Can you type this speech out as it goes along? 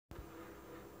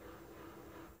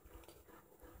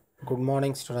Good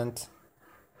morning students.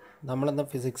 നമ്മളിന്ന്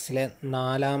ഫിസിക്സിലെ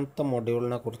 4ാമത്തെ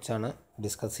മൊഡ്യൂളിനെ കുറിച്ചാണ്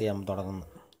discuss ചെയ്യാൻ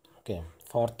തുടങ്ങുന്നത്. Okay,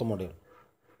 4th module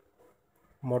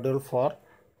 4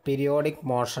 periodic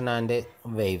motion and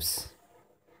waves.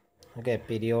 Okay,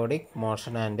 periodic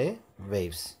motion and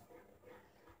waves.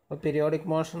 അപ്പോൾ periodic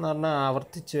motion എന്ന് പറഞ്ഞാൽ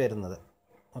ആവർത്തിച്ച് വരുന്നത്.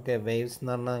 ഓക്കെ, വേവ്സ്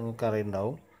എന്ന് പറഞ്ഞാൽ നിങ്ങൾക്ക്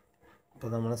അറിയുണ്ടാവും.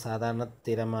 ഇപ്പോൾ നമ്മൾ സാധാരണ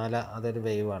തിരമാല അതൊരു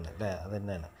വേവാണ് അല്ലേ, അത്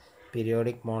തന്നെയാണ്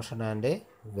പീരിയോഡിക് മോഷൻ ആൻഡ്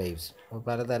വേവ്സ്. അപ്പോൾ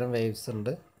പലതരം വേവ്സ് ഉണ്ട്,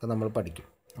 ഒക്കെ നമ്മൾ പഠിക്കും.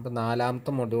 അപ്പോൾ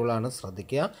 4ാമത്തെ മൊഡ്യൂളാണ്,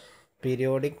 ശ്രദ്ധിക്കുക,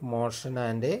 പീരിയോഡിക് മോഷൻ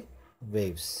ആൻഡ്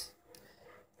വേവ്സ്.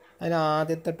 അതിന്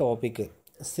ആദ്യത്തെ topic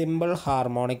simple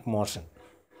harmonic motion,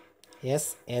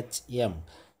 SHM,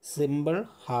 simple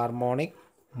harmonic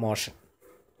motion.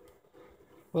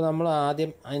 അപ്പോൾ നമ്മൾ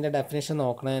ആദ്യം അതിൻ്റെ ഡെഫിനേഷൻ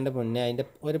നോക്കുന്നതിൻ്റെ മുന്നേ അതിൻ്റെ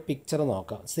ഒരു പിക്ചർ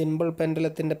നോക്കാം. സിമ്പിൾ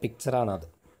പെൻഡുലത്തിൻ്റെ പിക്ചറാണത്.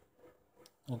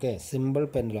 Okay, simple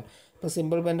pendulum. ഇപ്പോൾ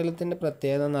സിമ്പിൾ പെൻഡുലത്തിൻ്റെ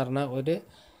പ്രത്യേകത എന്ന് പറഞ്ഞാൽ ഒരു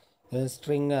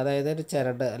സ്ട്രിങ്, അതായത് ഒരു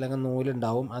ചരട് അല്ലെങ്കിൽ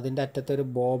നൂലുണ്ടാവും, അതിൻ്റെ അറ്റത്തൊരു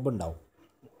ബോബ് ഉണ്ടാവും,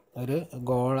 ഒരു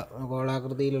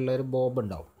ഗോളാകൃതിയിലുള്ള ഒരു ബോബ്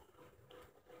ഉണ്ടാവും.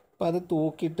 അപ്പോൾ അത്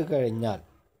തൂക്കിയിട്ട് കഴിഞ്ഞാൽ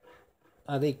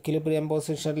അത് ഇക്വിലിബ്രിയം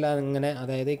പൊസിഷനിൽ അങ്ങനെ,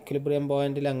 അതായത് ഇക്വിലിബ്രിയം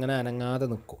പോയിൻറ്റിൽ അങ്ങനെ അനങ്ങാതെ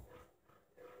നിൽക്കും.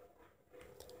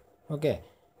 ഓക്കെ,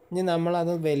 ഇനി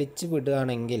നമ്മളത് വലിച്ചു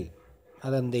വിടുകയാണെങ്കിൽ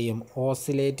അതെന്ത് ചെയ്യും?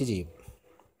 ഓസിലേറ്റ് ചെയ്യും.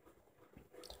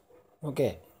 ഓക്കെ,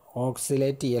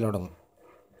 ഓക്സിലേറ്റ് ചെയ്യൽ തുടങ്ങും.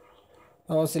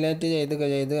 ഓസിലേറ്റ്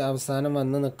ചെയ്ത് അവസാനം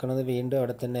വന്ന് നിൽക്കുന്നത് വീണ്ടും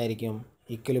അവിടെ തന്നെ ആയിരിക്കും,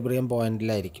 ഇക്വിലിബ്രിയം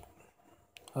പോയിൻറ്റിലായിരിക്കും.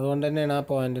 അതുകൊണ്ട് തന്നെയാണ് ആ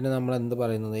പോയിൻറ്റിന് നമ്മൾ എന്ത്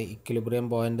പറയുന്നത്? ഇക്വിലിബ്രിയം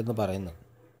പോയിൻ്റ് എന്ന് പറയുന്നത്.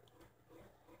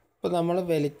 ഇപ്പോൾ നമ്മൾ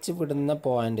വലിച്ചു വിടുന്ന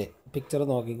പോയിൻ്റ്, പിക്ചർ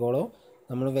നോക്കിക്കോളൂ.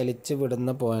 നമ്മൾ വലിച്ചു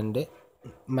വിടുന്ന പോയിൻ്റ്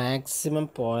മാക്സിമം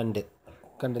പോയിൻ്റ്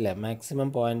കണ്ടില്ലേ, മാക്സിമം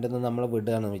പോയിൻ്റിൽ നിന്ന് നമ്മൾ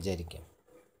വിടുകയാണെന്ന് വിചാരിക്കാം.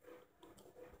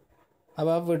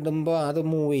 അപ്പോൾ ആ വിടുമ്പോൾ അത്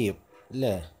മൂവ് ചെയ്യും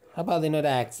അല്ലേ, അപ്പോൾ അതിനൊരു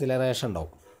ആക്സിലറേഷൻ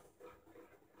ഉണ്ടാവും.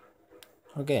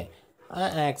 ഓക്കെ, ആ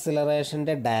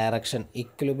ആക്സിലറേഷൻ്റെ ഡയറക്ഷൻ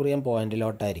ഇക്വിലിബ്രിയം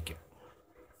പോയിൻറ്റിലോട്ടായിരിക്കും.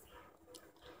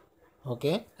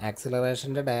 ഓക്കെ,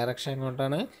 ആക്സിലറേഷൻ്റെ ഡയറക്ഷൻ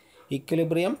എങ്ങോട്ടാണ്?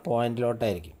 ഇക്വിലിബ്രിയം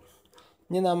പോയിൻറ്റിലോട്ടായിരിക്കും.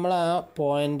 ഇനി നമ്മൾ ആ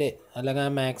പോയിൻ്റ് അല്ലെങ്കിൽ ആ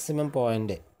മാക്സിമം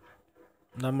പോയിൻ്റ്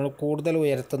നമ്മൾ കൂടുതൽ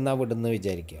ഉയർത്തുന്ന വിടുന്ന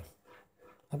വിചാരിക്കുക.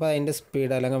 അപ്പോൾ അതിൻ്റെ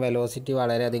സ്പീഡ് അല്ലെങ്കിൽ വെലോസിറ്റി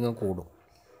വളരെയധികം കൂടും.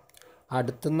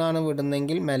 അടുത്തുനിന്നാണ്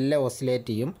വിടുന്നെങ്കിൽ മെല്ലെ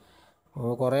ഓസിലേറ്റ് ചെയ്യും.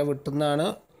 കുറേ വിട്ടുനിന്നാണ്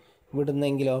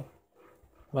വിടുന്നെങ്കിലോ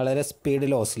വളരെ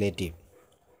സ്പീഡിൽ ഓസിലേറ്റ് ചെയ്യും.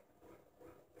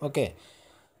 ഓക്കെ,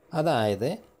 അതായത്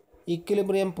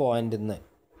ഇക്വിലിബ്രിയം പോയിൻ്റിൽ നിന്ന്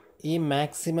ഈ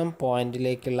മാക്സിമം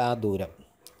പോയിൻറ്റിലേക്കുള്ള ആ ദൂരം,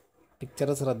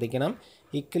 പിക്ചർ ശ്രദ്ധിക്കണം.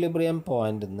 ഇക്വിലിബ്രിയം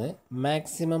പോയിൻ്റിൽ നിന്ന്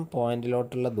മാക്സിമം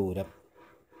പോയിൻറ്റിലോട്ടുള്ള ദൂരം,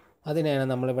 അതിനെയാണ്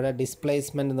നമ്മളിവിടെ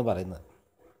ഡിസ്പ്ലേസ്മെൻ്റ് എന്ന് പറയുന്നത്.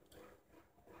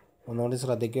 ഒന്നുകൂടി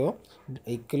ശ്രദ്ധിക്കൂ.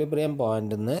 ഇക്വിലിബ്രിയം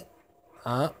പോയിൻ്റിൽ നിന്ന്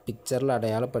ആ പിക്ചറിൽ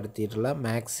അടയാളപ്പെടുത്തിയിട്ടുള്ള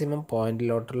മാക്സിമം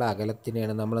പോയിൻറ്റിലോട്ടുള്ള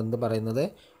അകലത്തിനെയാണ് നമ്മൾ എന്ത് പറയുന്നത്?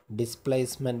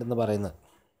 ഡിസ്പ്ലേസ്മെൻ്റ് എന്ന് പറയുന്നത്.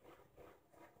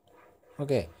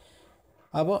 ഓക്കെ,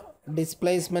 അപ്പോൾ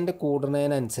ഡിസ്പ്ലേസ്മെൻറ്റ്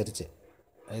കൂടുന്നതിനനുസരിച്ച്,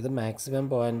 അതായത് മാക്സിമം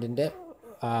പോയിൻറ്റിൻ്റെ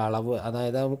അളവ്,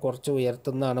 അതായത് കുറച്ച്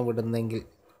ഉയർത്തുന്നതാണ് വിടുന്നെങ്കിൽ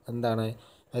എന്താണ്,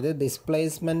 അതായത്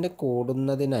ഡിസ്പ്ലേസ്മെൻറ്റ്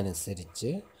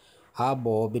കൂടുന്നതിനനുസരിച്ച് ആ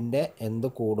ബോബിൻ്റെ എന്ത്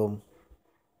കൂടും?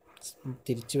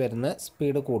 തിരിച്ചു വരുന്ന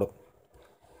സ്പീഡ് കൂടും.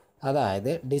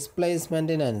 അതായത്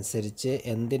ഡിസ്പ്ലേസ്മെൻറ്റിനനുസരിച്ച്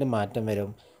എന്തിന് മാറ്റം വരും?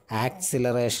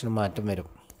 ആക്സിലറേഷന് മാറ്റം വരും.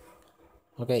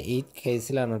 ഓക്കെ, ഈ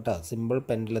കേസിലാണ് കേട്ടോ, സിമ്പിൾ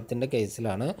പെൻഡുലത്തിൻ്റെ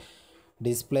കേസിലാണ്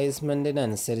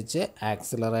ഡിസ്പ്ലേസ്മെൻറ്റിനനുസരിച്ച്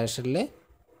ആക്സിലറേഷനിൽ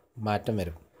മാറ്റം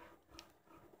വരും.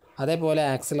 അതേപോലെ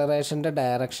ആക്സിലറേഷൻ്റെ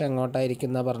ഡയറക്ഷൻ എങ്ങോട്ടായിരിക്കും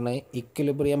എന്നാണ് പറഞ്ഞത്?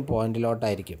 ഇക്വിലിബ്രിയം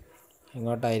പോയിൻറ്റിലോട്ടായിരിക്കും.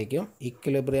 എങ്ങോട്ടായിരിക്കും?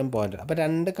 Equilibrium point. അപ്പോൾ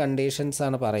 2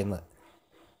 കണ്ടീഷൻസാണ് പറയുന്നത്.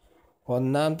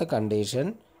 ഒന്നാമത്തെ കണ്ടീഷൻ,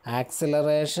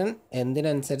 ആക്സിലറേഷൻ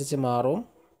എന്തിനനുസരിച്ച് മാറും?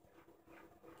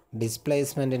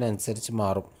 ഡിസ്പ്ലേസ്മെൻറ്റിനനുസരിച്ച്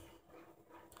മാറും.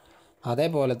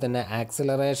 അതേപോലെ തന്നെ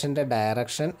ആക്സിലറേഷൻ്റെ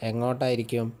ഡയറക്ഷൻ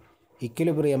എങ്ങോട്ടായിരിക്കും?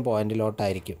 ഇക്വിലിബ്രിയം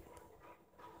പോയിൻറ്റിലോട്ടായിരിക്കും.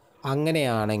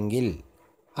 അങ്ങനെയാണെങ്കിൽ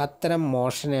അത്തരം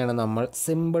മോഷനെയാണ് നമ്മൾ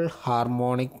സിമ്പിൾ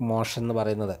ഹാർമോണിക് മോഷൻ എന്ന്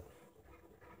പറയുന്നത്.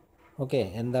 ഓക്കെ,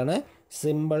 എന്താണ്?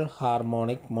 Simple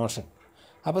harmonic motion.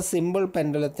 അപ്പോൾ സിമ്പിൾ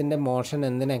പെൻഡുലത്തിൻ്റെ മോഷൻ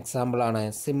എന്തിന് എക്സാമ്പിളാണ്?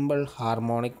 സിമ്പിൾ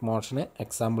ഹാർമോണിക് മോഷന്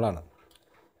എക്സാമ്പിളാണ്.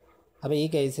 അപ്പോൾ ഈ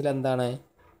കേസിൽ എന്താണ്?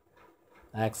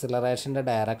 ആക്സിലറേഷൻ്റെ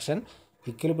ഡയറക്ഷൻ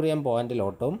ഇക്വിലിബ്രിയം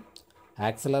പോയിൻറ്റിലോട്ടും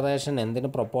ആക്സിലറേഷൻ എന്തിന്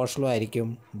പ്രൊപ്പോർഷണലും ആയിരിക്കും?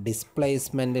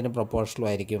 ഡിസ്പ്ലേസ്മെൻറ്റിന് പ്രൊപ്പോർഷണലും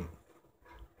ആയിരിക്കും.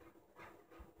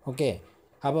 ഓക്കെ,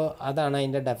 അപ്പോൾ അതാണ്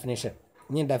അതിൻ്റെ ഡെഫിനിഷൻ.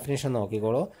 ഇനി ഡെഫിനിഷൻ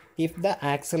നോക്കിക്കോളൂ. If the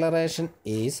acceleration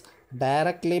is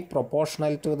directly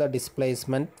proportional to the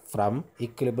displacement from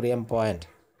equilibrium point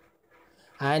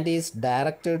and is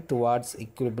directed towards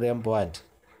equilibrium point,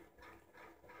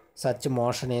 such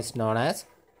motion is known as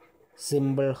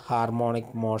simple harmonic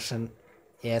motion,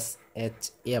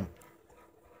 SHM.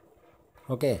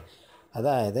 Okay,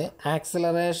 അതായത്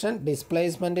acceleration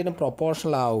ഡിസ്പ്ലേസ്മെൻറ്റിന്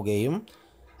proportional ആവുകയും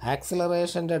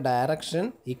ആക്സിലറേഷൻ്റെ direction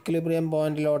equilibrium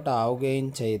പോയിൻറ്റിലോട്ടാവുകയും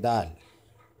ചെയ്താൽ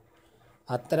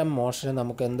അത്തരം മോഷന്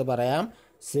നമുക്ക് എന്ത് പറയാം?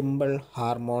 Simple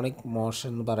harmonic motion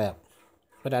എന്ന് പറയാം.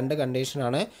 അപ്പോൾ രണ്ട്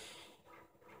കണ്ടീഷനാണ്.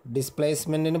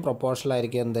 ഡിസ്പ്ലേസ്മെൻറ്റിന് പ്രൊപ്പോർഷണൽ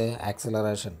ആയിരിക്കും എന്ത്?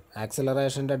 ആക്സിലറേഷൻ.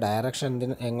 ആക്സിലറേഷൻ്റെ ഡയറക്ഷൻ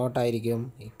എങ്ങോട്ടായിരിക്കും?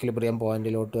 ഇക്വിലിബ്രിയം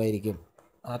പോയിൻറ്റിലോട്ടും ആയിരിക്കും.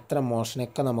 അത്തരം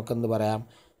മോഷനൊക്കെ നമുക്കെന്ത് പറയാം?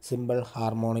 സിമ്പിൾ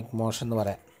ഹാർമോണിക് മോഷൻ എന്ന്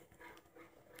പറയാം.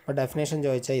 അപ്പോൾ ഡെഫിനേഷൻ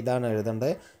ചോദിച്ചാൽ ഇതാണ്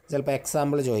എഴുതേണ്ടത്. ചിലപ്പോൾ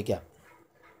എക്സാമ്പിൾ ചോദിക്കാം.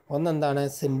 ഒന്നെന്താണ്?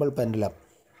 Simple pendulum.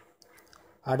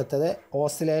 അടുത്തത്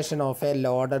oscillation of A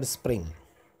loaded spring.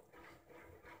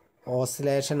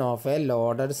 Oscillation of A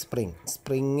loaded spring.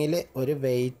 സ്പ്രിങ്ങിൽ ഒരു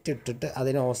വെയിറ്റ് ഇട്ടിട്ട്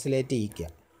അതിനെ ഓസിലേറ്റ് ചെയ്യിക്കുക.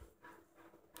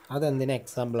 അതെന്തിന്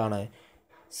എക്സാമ്പിളാണ്?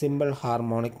 സിമ്പിൾ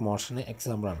ഹാർമോണിക് മോഷന്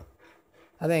എക്സാമ്പിളാണ്.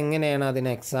 അതെങ്ങനെയാണ് അതിന്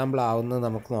എക്സാമ്പിൾ ആവുന്നത്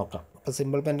നമുക്ക് നോക്കാം. അപ്പോൾ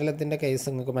സിമ്പിൾ പെൻഡുലത്തിൻ്റെ കേസ്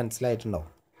നിങ്ങൾക്ക് മനസ്സിലായിട്ടുണ്ടാവും.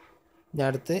 ഇനി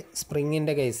അടുത്ത്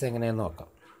സ്പ്രിങ്ങിൻ്റെ കേസ് എങ്ങനെയാണെന്ന് നോക്കാം.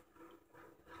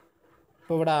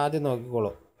 ഇപ്പോൾ ഇവിടെ ആദ്യം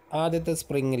നോക്കിക്കോളൂ. ആദ്യത്തെ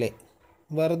സ്പ്രിങ്ങിൽ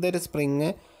വെറുതെ ഒരു സ്പ്രിങ്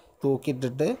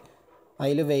തൂക്കിയിട്ടിട്ട്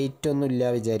അതിൽ വെയിറ്റ് ഒന്നും ഇല്ല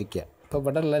വിചാരിക്കുക. ഇപ്പോൾ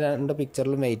ഇവിടെ ഉള്ള രണ്ട്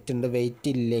പിക്ചറിലും വെയിറ്റ് ഉണ്ട്. വെയിറ്റ്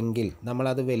ഇല്ലെങ്കിൽ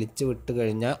നമ്മളത് വലിച്ചു വിട്ട്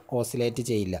കഴിഞ്ഞാൽ ഓസിലേറ്റ്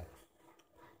ചെയ്യില്ല.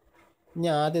 ഇനി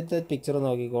ആദ്യത്തെ പിക്ചർ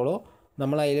നോക്കിക്കോളൂ.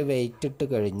 നമ്മൾ അതിൽ വെയിറ്റ് ഇട്ട്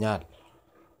കഴിഞ്ഞാൽ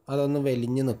അതൊന്ന്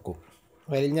വലിഞ്ഞ് നിൽക്കും.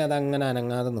 വലിഞ്ഞ് അതങ്ങനെ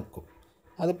അനങ്ങാതെ നിൽക്കും.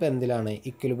 അതിപ്പോൾ എന്തിലാണ്?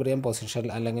 ഇക്വിലിബ്രിയം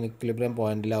പൊസിഷൻ അല്ലെങ്കിൽ ഇക്വിലിബ്രിയം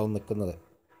പോയിൻറ്റിലാവും നിൽക്കുന്നത്.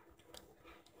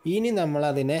 ഇനി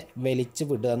നമ്മളതിനെ വലിച്ച്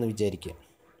വിടുക എന്ന് വിചാരിക്കുക.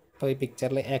 ഇപ്പോൾ ഈ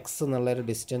പിക്ചറിൽ എക്സ് എന്നുള്ളൊരു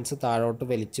ഡിസ്റ്റൻസ് താഴോട്ട്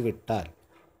വലിച്ച് വിട്ടാൽ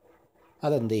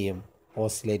അതെന്ത് ചെയ്യും?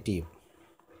 ഓസിലേറ്റ് ചെയ്യും.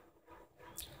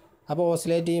 അപ്പോൾ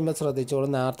ഓസിലേറ്റ് ചെയ്യുമ്പോൾ ശ്രദ്ധിച്ചോളൂ.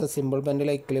 നേരത്തെ സിമ്പിൾ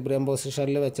പെൻഡുലം ഇക്വിലിബ്രിയം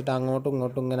പൊസിഷനിൽ വെച്ചിട്ട് അങ്ങോട്ടും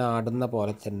ഇങ്ങോട്ടും ഇങ്ങനെ ആടുന്ന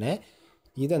പോലെ തന്നെ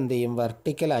ഇതെന്ത് ചെയ്യും?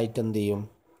 വെർട്ടിക്കലായിട്ട് എന്ത് ചെയ്യും?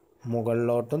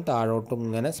 മുകളിലോട്ടും താഴോട്ടും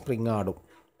ഇങ്ങനെ സ്പ്രിങ് ആടും.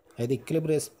 അതായത്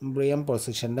ഇക്വിലിബ്രിയം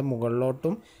പൊസിഷൻ്റെ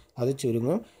മുകളിലോട്ടും അത്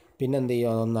ചുരുങ്ങും. പിന്നെ എന്ത്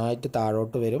ചെയ്യും? നന്നായിട്ട്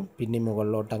താഴോട്ട് വരും. പിന്നെ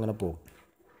മുകളിലോട്ട് അങ്ങനെ പോകും.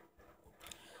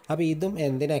 അപ്പോൾ ഇതും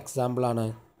എന്തിന് എക്സാമ്പിളാണ്?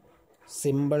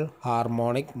 സിമ്പിൾ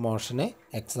ഹാർമോണിക് മോഷന്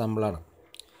എക്സാമ്പിളാണ്.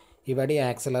 ഇവിടെ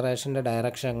ആക്സിലറേഷൻ്റെ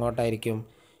ഡയറക്ഷൻ എങ്ങോട്ടായിരിക്കും?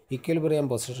 ഇക്വിലിബ്രിയം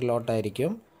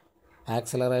പൊസിഷനിലോട്ടായിരിക്കും.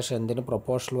 ആക്സിലറേഷൻ എന്തിന്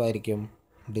പ്രൊപ്പോർഷണൽ ആയിരിക്കും?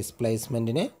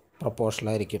 ഡിസ്പ്ലേസ്മെൻറ്റിന് പ്രൊപ്പോർഷണൽ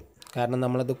ആയിരിക്കും. കാരണം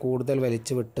നമ്മളിത് കൂടുതൽ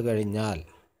വലിച്ചു വിട്ട് കഴിഞ്ഞാൽ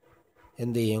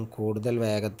എന്ത് ചെയ്യും? കൂടുതൽ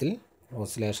വേഗത്തിൽ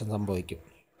ഓസിലേഷൻ സംഭവിക്കും.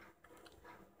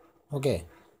 ഓക്കെ,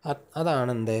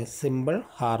 അതാണ് എന്ത്? Simple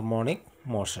harmonic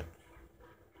motion.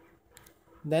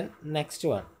 Then next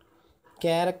one,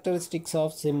 characteristics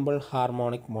of simple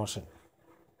harmonic motion.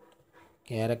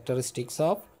 Characteristics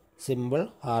of simple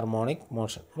harmonic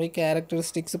motion. അപ്പോൾ ഈ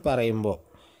ക്യാരക്ടറിസ്റ്റിക്സ് പറയുമ്പോൾ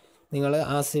നിങ്ങൾ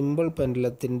ആ സിമ്പിൾ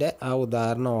പെൻഡുലത്തിൻ്റെ ആ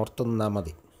ഉദാഹരണം ഓർത്ത് നിന്നാൽ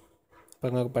മതി. അപ്പോൾ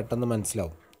നിങ്ങൾക്ക് പെട്ടെന്ന്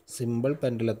മനസ്സിലാവും സിമ്പിൾ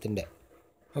പെൻഡുലത്തിൻ്റെ.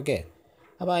 ഓക്കെ,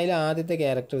 അപ്പോൾ അതിൽ ആദ്യത്തെ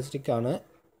ക്യാരക്ടറിസ്റ്റിക്കാണ്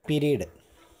പീരീഡ്.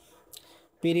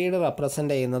 പീരീഡ്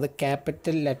റെപ്രസെൻ്റ് ചെയ്യുന്നത്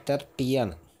ക്യാപിറ്റൽ ലെറ്റർ ടി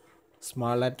ആണ്.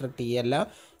 സ്മാൾ ലെറ്റർ ടി അല്ല,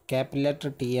 ക്യാപിറ്റൽ ലെറ്റർ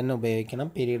ടി തന്നെ ഉപയോഗിക്കണം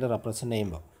പീരീഡ് റെപ്രസെൻ്റ്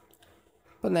ചെയ്യുമ്പോൾ.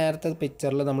 ഇപ്പോൾ നേരത്തെ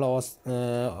പിക്ചറിൽ നമ്മൾ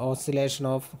ഓസിലേഷൻ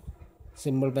ഓഫ്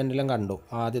സിമ്പിൾ പെൻഡുലം കണ്ടു.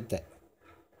 ആദ്യത്തെ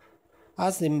ആ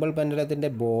സിമ്പിൾ പെൻഡുലത്തിൻ്റെ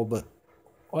ബോബ്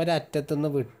ഒരറ്റത്തുനിന്ന്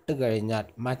വിട്ട് കഴിഞ്ഞാൽ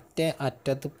മറ്റേ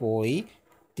അറ്റത്ത് പോയി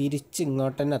തിരിച്ച്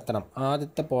ഇങ്ങോട്ട് തന്നെ എത്തണം.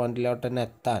 ആദ്യത്തെ പോയിൻറ്റിലോട്ട് തന്നെ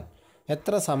എത്താൻ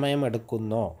എത്ര സമയം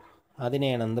എടുക്കുന്നോ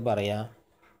അതിനെയാണ് എന്ത് പറയുക?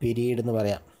 പീരീഡ് എന്ന്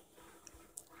പറയാം.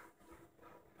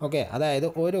 ഓക്കെ, അതായത്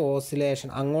ഒരു ഓസിലേഷൻ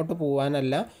അങ്ങോട്ട്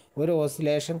പോകാനല്ല, ഒരു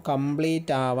ഓസിലേഷൻ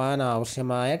കംപ്ലീറ്റ് ആവാൻ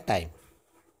ആവശ്യമായ ടൈം,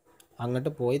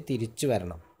 അങ്ങോട്ട് പോയി തിരിച്ചു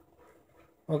വരണം.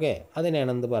 ഓക്കെ,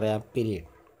 അതിനെയാണ് എന്ത് പറയാം? പീരീഡ്.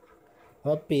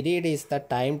 അപ്പോൾ period is the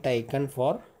time taken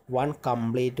four one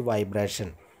complete vibration.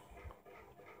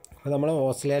 അപ്പോൾ നമ്മൾ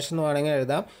ഓസിലേഷൻ എന്ന് വേണമെങ്കിൽ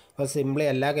എഴുതാം. അപ്പോൾ സിംപ്ലി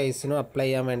എല്ലാ കേസിനും അപ്ലൈ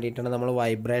ചെയ്യാൻ വേണ്ടിയിട്ടാണ് നമ്മൾ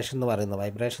വൈബ്രേഷൻ എന്ന് പറയുന്നത്.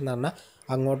 വൈബ്രേഷൻ എന്ന് പറഞ്ഞാൽ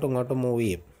അങ്ങോട്ടും ഇങ്ങോട്ടും മൂവ്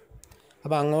ചെയ്യും.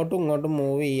 അപ്പോൾ അങ്ങോട്ടും ഇങ്ങോട്ടും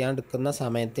മൂവ് ചെയ്യാണ്ടിരിക്കുന്ന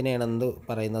സമയത്തിനെയാണ് എന്ത്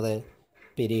പറയുന്നത്?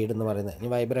 പീരീഡ് എന്ന് പറയുന്നത്. ഇനി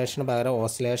വൈബ്രേഷന് പകരം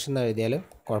ഓസിലേഷൻ എന്ന് എഴുതിയാലും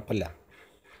കുഴപ്പമില്ല.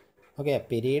 Okay,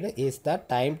 period is the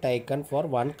time taken four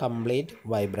one complete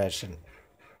vibration.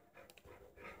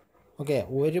 Okay,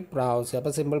 ഒരു പ്രാവശ്യം,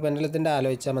 അപ്പോൾ സിമ്പിൾ പെൻഡുലത്തിൻ്റെ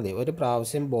ആലോചിച്ചാൽ മതി. ഒരു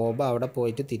പ്രാവശ്യം ബോബ് അവിടെ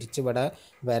പോയിട്ട് തിരിച്ചിവിടെ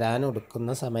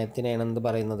വരാനെടുക്കുന്ന സമയത്തിനാണ് എന്ത്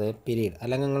പറയുന്നത്? പീരീഡ്.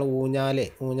 അല്ലെങ്കിൽ നിങ്ങൾ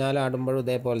ഊഞ്ഞാലാടുമ്പോഴും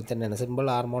ഇതേപോലെ തന്നെയാണ്. സിമ്പിൾ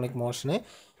ഹാർമോണിക് മോഷന്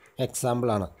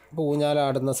എക്സാമ്പിളാണ്. അപ്പോൾ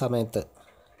ഊഞ്ഞാലാടുന്ന സമയത്ത്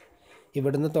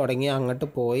ഇവിടുന്ന് തുടങ്ങി അങ്ങോട്ട്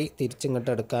പോയി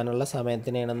തിരിച്ചിങ്ങോട്ട് എടുക്കാനുള്ള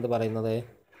സമയത്തിനാണ് എന്ത് പറയുന്നത്?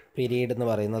 പീരീഡ് എന്ന്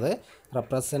പറയുന്നത്.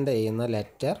 റെപ്രസെൻ്റ് ചെയ്യുന്ന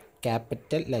ലെറ്റർ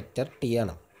ക്യാപിറ്റൽ ലെറ്റർ ടി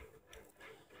ആണ്.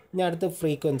 ഇനി അടുത്ത്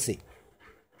frequency.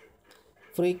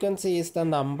 Frequency is the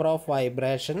number of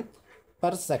vibration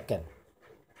per second.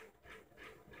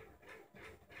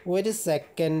 ഒരു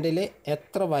സെക്കൻഡിൽ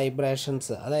എത്ര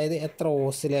വൈബ്രേഷൻസ്, അതായത് എത്ര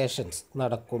ഓസിലേഷൻസ്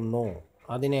നടക്കുന്നു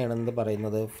അതിനെയാണ് എന്ത്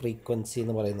പറയുന്നത്? ഫ്രീക്വൻസി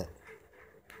എന്ന് പറയുന്നത്.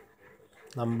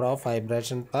 നമ്പർ ഓഫ്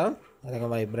വൈബ്രേഷൻ പെർ അല്ലെങ്കിൽ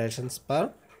വൈബ്രേഷൻസ് പെർ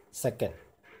സെക്കൻഡ്.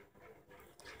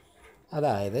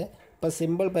 അതായത് ഇപ്പോൾ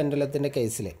സിമ്പിൾ പെൻഡുലത്തിൻ്റെ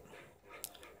കേസിൽ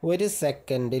ഒരു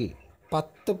സെക്കൻഡിൽ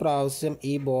 10 പ്രാവശ്യം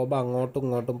ഈ ബോബ് അങ്ങോട്ടും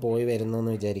ഇങ്ങോട്ടും പോയി വരുന്നു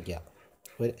എന്ന് വിചാരിക്കുക.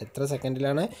 എത്ര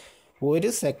സെക്കൻഡിലാണ്?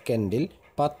 ഒരു സെക്കൻഡിൽ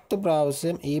 10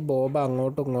 പ്രാവശ്യം ഈ ബോബ്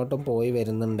അങ്ങോട്ടും ഇങ്ങോട്ടും പോയി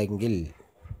വരുന്നുണ്ടെങ്കിൽ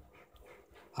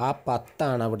ആ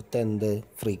 10 അവിടുത്തെ എന്ത്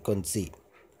ഫ്രീക്വൻസി.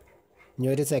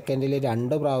 ഇനി ഒരു സെക്കൻഡിൽ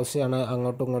 2 പ്രാവശ്യമാണ്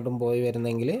അങ്ങോട്ടും ഇങ്ങോട്ടും പോയി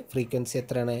വരുന്നതെങ്കിൽ ഫ്രീക്വൻസി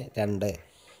എത്രയാണ്? 2.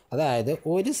 അതായത്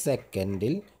ഒരു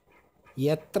സെക്കൻഡിൽ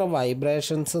എത്ര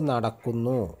വൈബ്രേഷൻസ്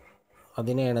നടക്കുന്നു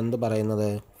അതിനെയാണ് എന്ത് പറയുന്നത്?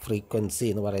 ഫ്രീക്വൻസി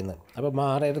എന്ന് പറയുന്നത്. അപ്പോൾ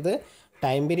മാറരുത്.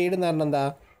 ടൈം പീരീഡ് എന്ന് പറഞ്ഞാൽ എന്താ?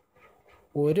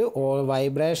 ഒരു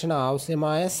വൈബ്രേഷൻ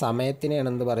ആവശ്യമായ സമയത്തിനെയാണ്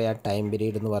എന്ത് പറയുക? ടൈം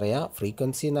പീരീഡ് എന്ന് പറയുക.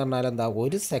 ഫ്രീക്വൻസി എന്ന് പറഞ്ഞാൽ എന്താ?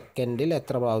 ഒരു സെക്കൻഡിൽ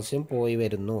എത്ര പ്രാവശ്യം പോയി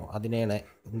വരുന്നു അതിനെയാണ്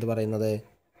എന്ത് പറയുന്നത്?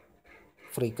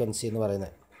 ഫ്രീക്വൻസി എന്ന്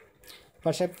പറയുന്നത്.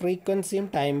 പക്ഷേ ഫ്രീക്വൻസിയും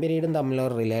ടൈം പീരീഡും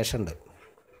തമ്മിലൊരു റിലേഷൻ ഉണ്ട്.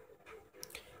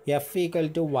 F =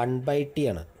 1/t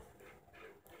ആണ്.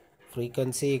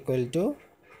 Frequency =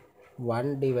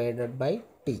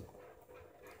 1/t.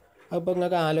 അപ്പോൾ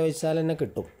നിങ്ങൾക്ക് ആലോചിച്ചാൽ തന്നെ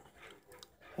കിട്ടും.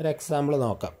 ഒരു എക്സാമ്പിൾ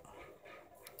നോക്കാം.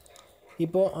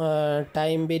 ഇപ്പോൾ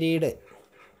ടൈം പീരീഡ്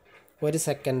 1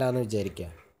 സെക്കൻഡാണെന്ന് വിചാരിക്കുക.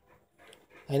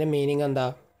 അതിൻ്റെ മീനിങ് എന്താ?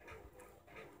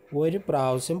 ഒരു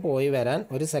പ്രാവശ്യം പോയി വരാൻ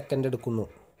 1 സെക്കൻഡ് എടുക്കുന്നു.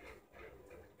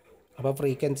 അപ്പോൾ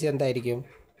ഫ്രീക്വൻസി എന്തായിരിക്കും?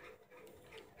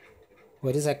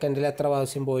 1 സെക്കൻഡിൽ എത്ര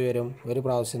പ്രാവശ്യം പോയി വരും? ഒരു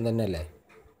പ്രാവശ്യം തന്നെ അല്ലേ?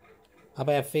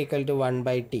 അപ്പോൾ F =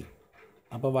 1/t.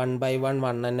 അപ്പോൾ 1/1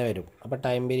 1 തന്നെ വരും. അപ്പോൾ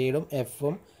ടൈം പീരീഡും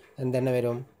എഫും എന്ത് തന്നെ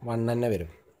വരും? 1 തന്നെ വരും.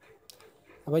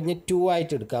 അപ്പോൾ ഇനി 2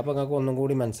 ആയിട്ട് എടുക്കുക. അപ്പോൾ നിങ്ങൾക്ക് ഒന്നും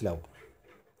കൂടി മനസ്സിലാവും.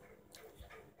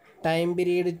 ടൈം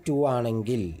പീരീഡ് 2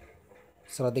 ആണെങ്കിൽ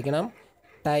ശ്രദ്ധിക്കണം.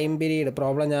 ടൈം പീരീഡ്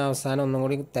പ്രോബ്ലം ഞാൻ അവസാനം ഒന്നും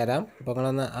കൂടി തരാം. അപ്പോൾ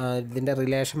നിങ്ങളൊന്ന് ഇതിൻ്റെ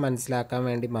റിലേഷൻ മനസ്സിലാക്കാൻ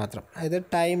വേണ്ടി മാത്രം. അതായത്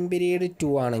ടൈം പീരീഡ്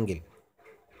 2 ആണെങ്കിൽ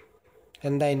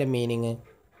എന്താ അതിൻ്റെ മീനിങ്?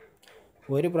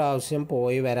 ഒരു പ്രാവശ്യം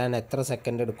പോയി വരാൻ എത്ര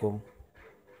സെക്കൻഡ് എടുക്കും?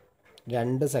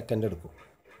 2 സെക്കൻഡ് എടുക്കും.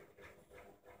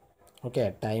 ഓക്കെ,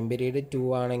 ടൈം പീരീഡ് 2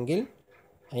 ആണെങ്കിൽ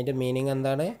അതിൻ്റെ മീനിങ്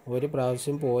എന്താണ്? ഒരു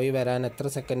പ്രാവശ്യം പോയി വരാൻ എത്ര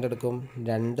സെക്കൻഡ് എടുക്കും?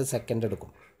 2 സെക്കൻഡ്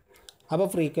എടുക്കും. അപ്പോൾ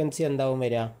ഫ്രീക്വൻസി എന്താവും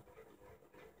വരിക?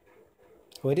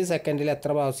 1 സെക്കൻഡിൽ എത്ര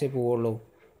പ്രാവശ്യമേ പോവുള്ളൂ?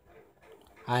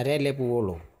 അരയല്ലേ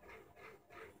പോവുള്ളൂ?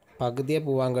 പകുതിയേ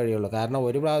പോകാൻ കഴിയുള്ളൂ. കാരണം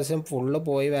ഒരു പ്രാവശ്യം ഫുള്ള്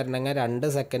പോയി വരണമെങ്കിൽ 2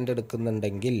 സെക്കൻഡ്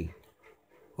എടുക്കുന്നുണ്ടെങ്കിൽ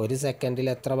 1 സെക്കൻഡിൽ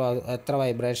എത്ര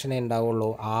വൈബ്രേഷനേ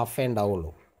ഉണ്ടാവുള്ളൂ? ഹാഫേ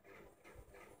ഉണ്ടാവുള്ളൂ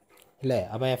അല്ലേ?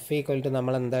 അപ്പോൾ F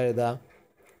നമ്മൾ എന്താ എഴുതുക?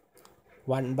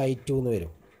 1/2 എന്ന്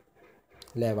വരും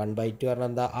അല്ലേ? 1/2 പറഞ്ഞാൽ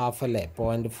എന്താ? ഹാഫ് അല്ലേ?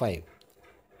 0.5.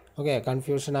 ഓക്കെ,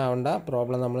 കൺഫ്യൂഷൻ ആവേണ്ട.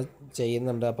 പ്രോബ്ലം നമ്മൾ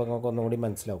ചെയ്യുന്നുണ്ട്. അപ്പോൾ നമുക്ക് ഒന്നുകൂടി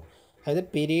മനസ്സിലാവും. അതായത്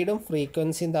പീരീഡും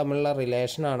ഫ്രീക്വൻസിയും തമ്മിലുള്ള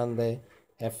റിലേഷനാണെന്ത്?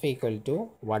 F =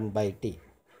 1/t.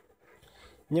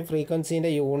 ഇനി ഫ്രീക്വൻസീൻ്റെ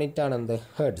unit ആണെന്ത്?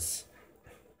 Hertz.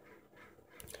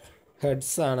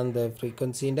 Hertz ആണെന്ത്?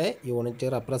 ഫ്രീക്വൻസീൻ്റെ unit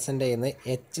represent ചെയ്യുന്നത്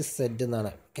HZ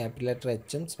എന്നാണ്. Capital letter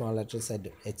Hഉം small letter Z,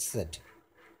 HZ.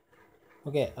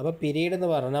 Okay, അപ്പോൾ പീരീഡ് എന്ന്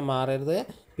പറഞ്ഞാൽ മാറരുത്.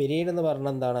 പീരീഡ് എന്ന്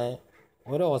പറഞ്ഞാൽ എന്താണ്?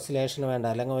 ഒരു ഓസിലേഷന് വേണ്ട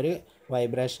അല്ലെങ്കിൽ ഒരു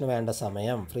വൈബ്രേഷന് വേണ്ട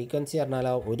സമയം. ഫ്രീക്വൻസി പറഞ്ഞാൽ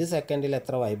 1 സെക്കൻഡിൽ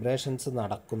എത്ര വൈബ്രേഷൻസ്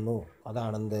നടക്കുന്നു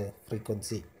അതാണെന്ത്?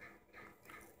 ഫ്രീക്വൻസി.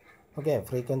 ഓക്കെ,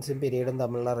 ഫ്രീക്വൻസിയും പീരീഡും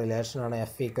തമ്മിലുള്ള റിലേഷനാണ്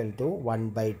F =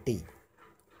 1/t.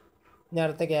 ഇനി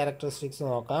അടുത്ത ക്യാരക്ടറിസ്റ്റിക്സ്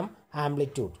നോക്കാം.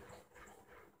 ആംപ്ലിറ്റ്യൂഡ്.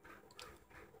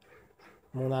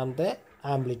 മൂന്നാമത്തെ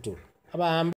ആംപ്ലിറ്റ്യൂഡ്. അപ്പോൾ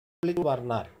ആംപ്ലിറ്റ്യൂഡ്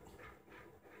പറഞ്ഞാൽ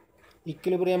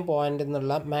ഇക്വിലിബ്രിയം പോയിൻ്റിൽ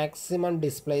നിന്നുള്ള മാക്സിമം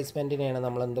ഡിസ്പ്ലേസ്മെൻറ്റിനെയാണ്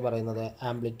നമ്മൾ എന്ത് പറയുന്നത്?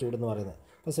 ആംപ്ലിറ്റ്യൂഡ് എന്ന് പറയുന്നത്.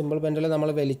 ഇപ്പോൾ സിമ്പിൾ പെൻഡിൽ നമ്മൾ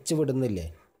വലിച്ച് വിടുന്നില്ലേ?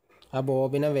 ആ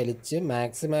ബോബിനെ വലിച്ച്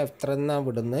മാക്സിമം എത്ര എന്നാണ്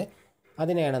വിടുന്നത്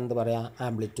അതിനെയാണ് എന്ത് പറയുക?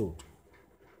 ആംപ്ലിറ്റ്യൂഡ്.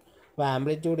 അപ്പോൾ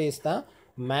amplitude is the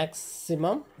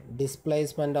maximum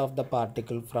displacement of the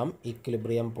particle from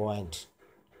equilibrium point.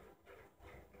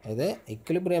 അതായത്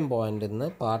ഇക്വിലിബ്രിയം പോയിൻ്റിൽ നിന്ന്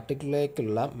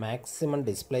പാർട്ടിക്കിളിലേക്കുള്ള മാക്സിമം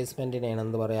ഡിസ്പ്ലേസ്മെൻറ്റിനെയാണ്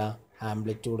എന്ത് പറയുക?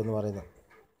 ആംപ്ലിറ്റ്യൂഡ് എന്ന് പറയുന്നത്.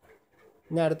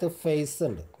 ഇനി അടുത്ത് ഫേസ്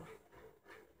ഉണ്ട്.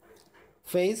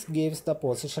 Face gives the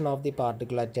position of the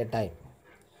particle at A time.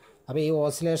 അപ്പോൾ ഈ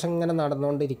ഓസിലേഷൻ ഇങ്ങനെ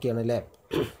നടന്നുകൊണ്ടിരിക്കുകയാണ് അല്ലേ?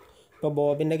 ഇപ്പോൾ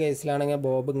ബോബിൻ്റെ കേസിലാണെങ്കിൽ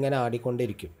ബോബ് ഇങ്ങനെ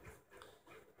ആടിക്കൊണ്ടിരിക്കും.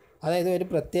 അതായത് ഒരു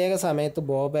പ്രത്യേക സമയത്ത്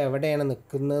ബോബ് എവിടെയാണ്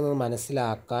നിൽക്കുന്നതെന്ന്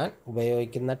മനസ്സിലാക്കാൻ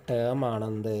ഉപയോഗിക്കുന്ന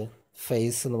ടേമാണെന്ത്?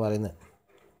 ഫേസ് എന്ന് പറയുന്നത്.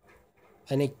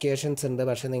 അതിന് ഇക്വേഷൻസ് ഉണ്ട്,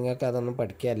 പക്ഷേ നിങ്ങൾക്ക് അതൊന്നും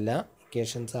പഠിക്കാനില്ല.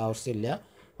 ഇക്വേഷൻസ് ആവശ്യമില്ല.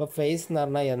 അപ്പോൾ ഫേസ് എന്ന്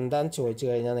പറഞ്ഞാൽ എന്താണെന്ന് ചോദിച്ചു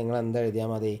കഴിഞ്ഞാൽ നിങ്ങൾ എന്താ എഴുതിയാൽ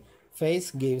മതി?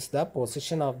 Face gives the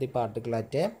position of the particle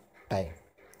at A time.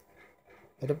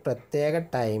 ഒരു പ്രത്യേക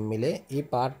ടൈമിൽ ഈ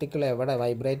പാർട്ടിക്കിൾ എവിടെ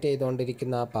വൈബ്രേറ്റ്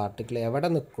ചെയ്തുകൊണ്ടിരിക്കുന്ന ആ പാർട്ടിക്കിൾ എവിടെ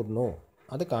നിൽക്കുന്നു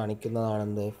അത്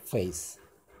കാണിക്കുന്നതാണെന്ത്? ഫേസ്.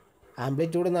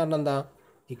 ആംപ്ലിറ്റ്യൂഡ് എന്ന് പറഞ്ഞാൽ എന്താ?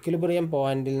 ഇക്വിലിബ്രിയം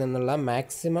പോയിൻറ്റിൽ നിന്നുള്ള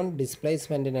മാക്സിമം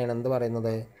ഡിസ്പ്ലേസ്മെൻറ്റിനെയാണ് എന്ത്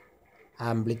പറയുന്നത്?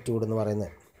 ആംപ്ലിറ്റ്യൂഡ് എന്ന്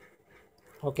പറയുന്നത്.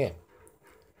 Okay,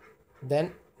 then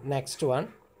next one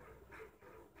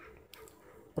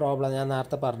problem ഞാൻ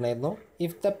നേരത്തെ പറഞ്ഞിരുന്നു.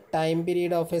 If the time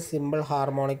period of A simple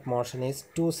harmonic motion is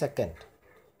 2 second,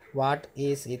 what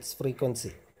is it's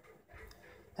frequency?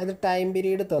 അത് ടൈം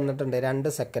പീരീഡ് തന്നിട്ടുണ്ട്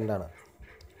 2 സെക്കൻഡാണ്.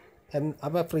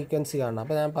 അപ്പോൾ ഫ്രീക്വൻസി കാണണം.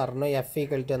 അപ്പോൾ ഞാൻ പറഞ്ഞു എഫ്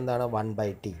ഈക്വൽ ടു എന്താണ്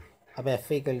 1/t. അപ്പോൾ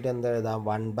എഫ് ഈക്വൽ ടു എന്താ എഴുതാം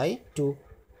 1/2.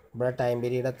 ഇവിടെ ടൈം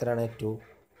പീരീഡ് എത്രയാണ് 2.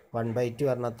 1/2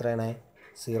 പറഞ്ഞാൽ എത്രയാണ്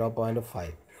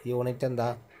 0.5. യൂണിറ്റ് എന്താ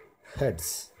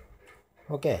ഹെഡ്സ്.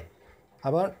 ഓക്കെ.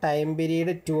 അപ്പോൾ ടൈം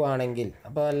പീരീഡ് 2 ആണെങ്കിൽ,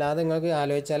 അപ്പോൾ അല്ലാതെ നിങ്ങൾക്ക്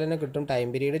ആലോചിച്ചാൽ തന്നെ കിട്ടും. ടൈം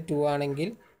പീരീഡ് 2 ആണെങ്കിൽ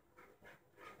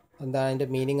എന്താ അതിൻ്റെ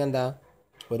മീനിങ് എന്താ?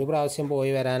 ഒരു പ്രാവശ്യം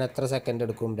പോയി വരാൻ എത്ര സെക്കൻഡ്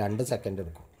എടുക്കും? 2 സെക്കൻഡ്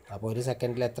എടുക്കും. അപ്പോൾ ഒരു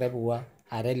സെക്കൻഡിൽ എത്ര പോവുക?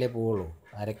 അരയല്ലേ പോവുള്ളൂ.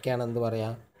 അരയ്ക്കാണ് എന്ത് പറയുക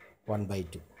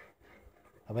 1/2.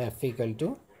 അപ്പോൾ F equal to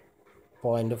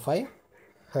 0.5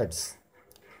 heads.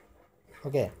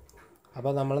 Okay.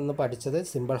 അപ്പോൾ നമ്മളിന്ന് പഠിച്ചത്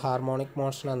സിമ്പിൾ ഹാർമോണിക്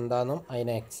മോഷൻ എന്താണെന്നും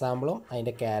അതിൻ്റെ എക്സാമ്പിളും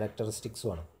അതിൻ്റെ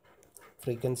ക്യാരക്ടറിസ്റ്റിക്സുമാണ്.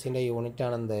 ഫ്രീക്വൻസിൻ്റെ യൂണിറ്റ്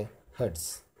ആണ് എന്ത് ഹെഡ്സ്.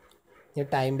 ഈ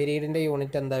ടൈം പീരീഡിൻ്റെ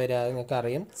യൂണിറ്റ് എന്താ വരിക നിങ്ങൾക്ക്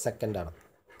അറിയും, സെക്കൻഡാണ്.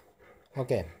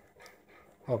 ഓക്കെ.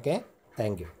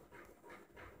 Thank you.